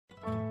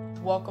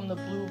Welcome to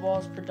Blue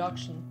Balls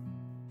Production.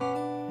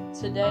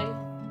 Today,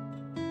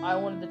 I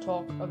wanted to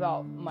talk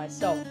about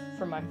myself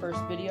for my first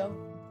video,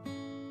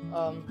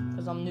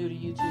 because I'm new to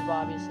YouTube,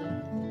 obviously,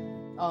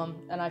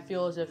 and I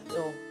feel as if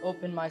it'll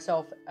open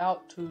myself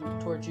out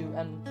towards you,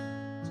 and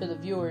to the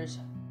viewers,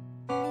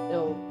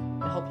 it'll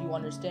help you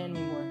understand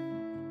me more.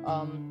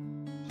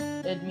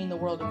 It'd mean the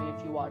world to me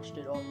if you watched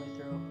it all the way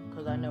through,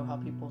 because I know how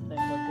people think,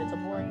 like, it's a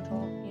boring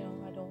talk,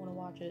 I don't want to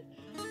watch it.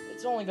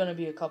 It's only going to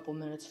be a couple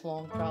minutes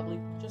long, probably.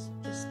 Just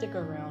stick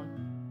around.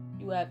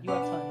 You have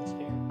time to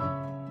spare.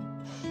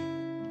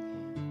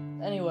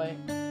 Anyway,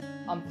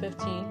 I'm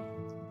 15.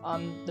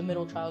 I'm the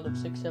middle child of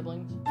 6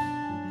 siblings.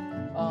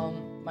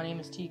 My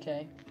name is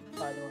TK,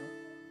 by the way.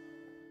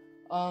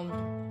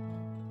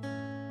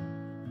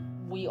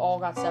 We all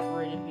got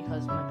separated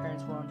because my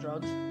parents were on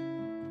drugs.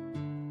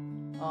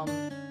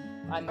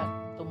 I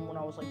met them when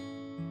I was like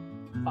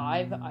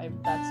 5.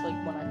 That's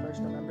like when I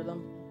first remember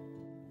them.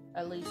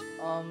 At least,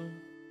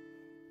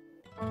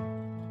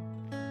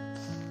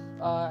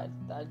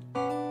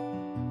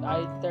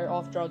 they're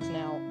off drugs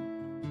now,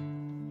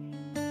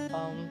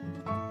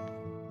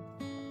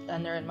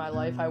 and they're in my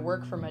life. I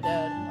work for my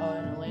dad,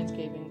 in a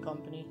landscaping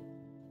company.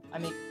 I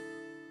make,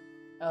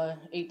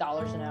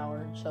 $8 an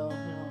hour, so,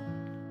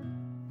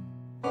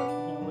 but,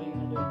 what are you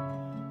gonna do?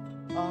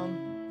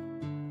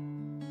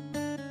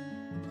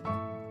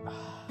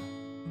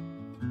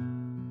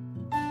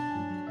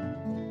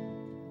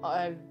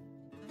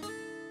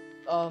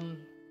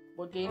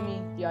 What gave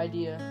me the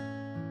idea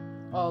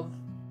of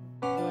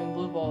doing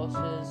Blue Balls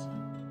is,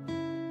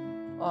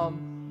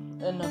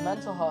 in the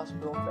mental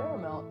hospital,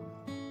 Fairmount,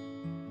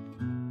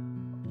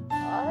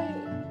 I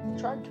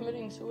tried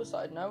committing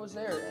suicide, and I was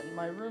there, and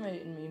my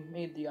roommate and me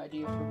made the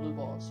idea for Blue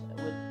Balls,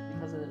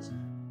 because of this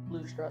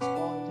blue stress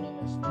ball. His name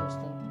is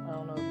Tristan. I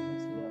don't know if you can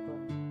see that,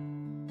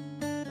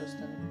 but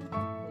Tristan,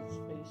 his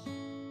face.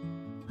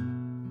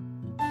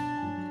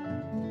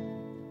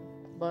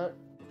 But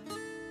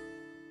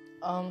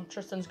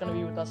Tristan's gonna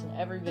be with us in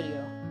every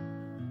video,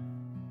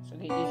 so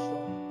get used to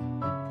him.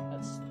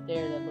 That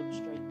stare that looks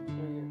straight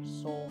through your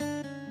soul.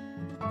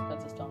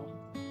 That's his tunnel.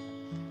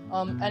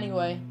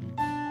 Anyway,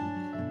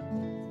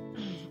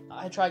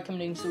 I tried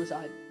committing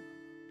suicide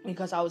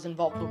because I was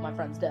involved with my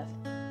friend's death,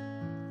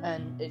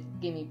 and it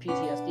gave me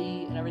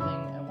PTSD and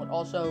everything. And what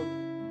also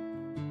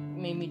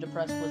made me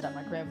depressed was that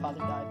my grandfather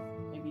died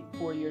maybe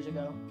 4 years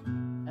ago,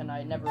 and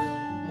I never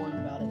really mourned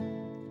about it.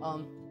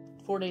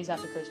 4 days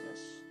after Christmas,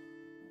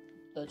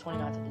 the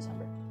 29th of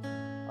December.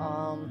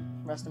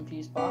 Rest in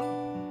peace, Bob.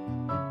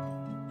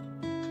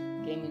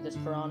 Gave me this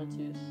piranha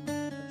tooth,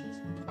 which is,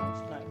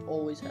 I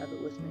always have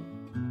it with me.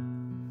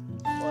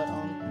 But,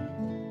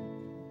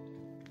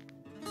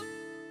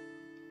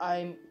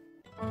 I'm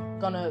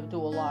gonna do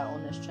a lot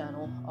on this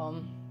channel,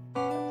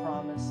 I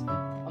promise.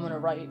 I'm gonna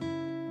write,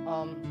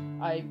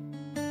 I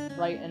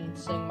write and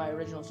sing my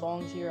original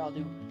songs here. I'll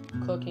do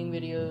cooking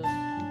videos,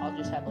 I'll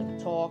just have, like,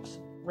 talks,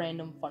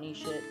 random funny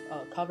shit,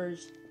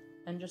 covers,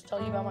 and just tell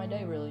you about my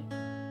day, really.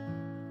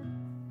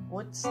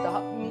 What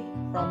stopped me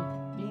from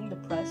being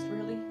depressed,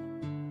 really,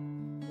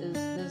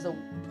 is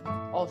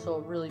also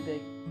a really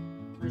big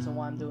reason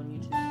why I'm doing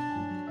YouTube.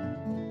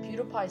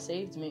 PewDiePie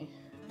saved me.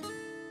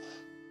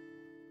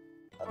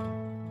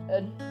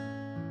 And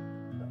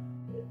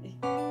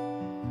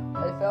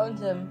I found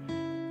him,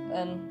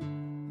 and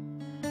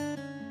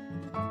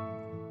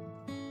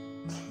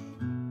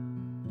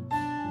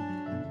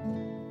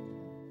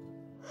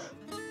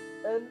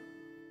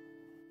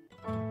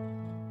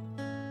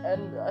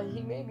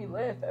he made me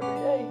laugh every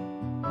day.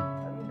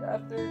 I mean,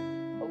 after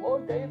a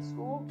long day at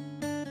school,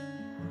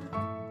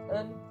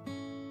 and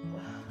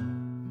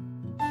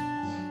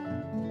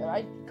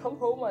I'd come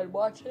home, I'd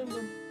watch him,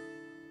 and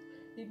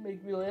he'd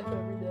make me laugh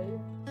every day,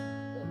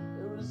 and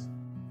it was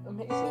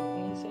amazing,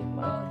 and he saved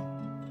my life.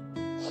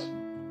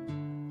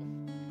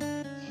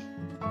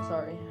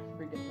 Sorry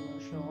for getting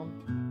emotional.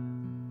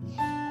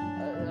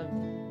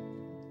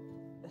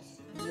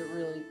 He's a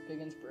really big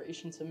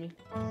inspiration to me.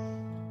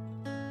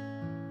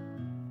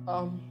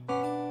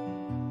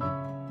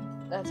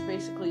 That's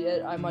basically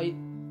it. I might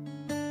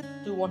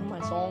do one of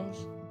my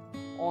songs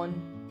on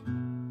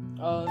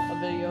a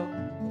video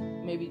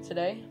maybe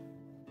today.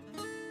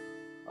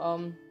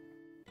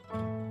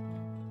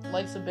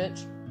 Life's a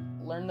bitch,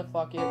 learn to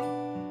fuck it,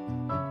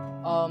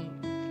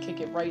 kick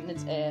it right in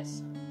its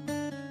ass.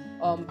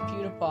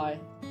 PewDiePie,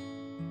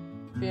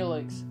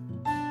 Felix,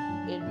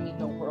 it'd mean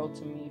the world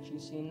to me if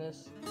you've seen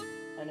this,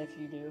 and if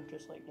you do,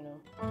 just like,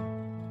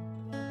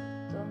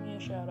 throw me a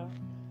shout out.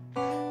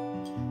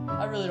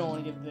 I really don't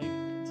want to get big,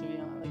 to be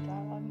honest.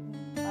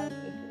 Like,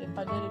 if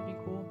I did, it'd be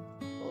cool.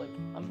 But, like,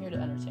 I'm here to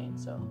entertain,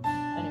 so.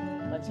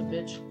 Anyway, life's a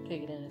bitch,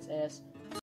 kick it in its ass.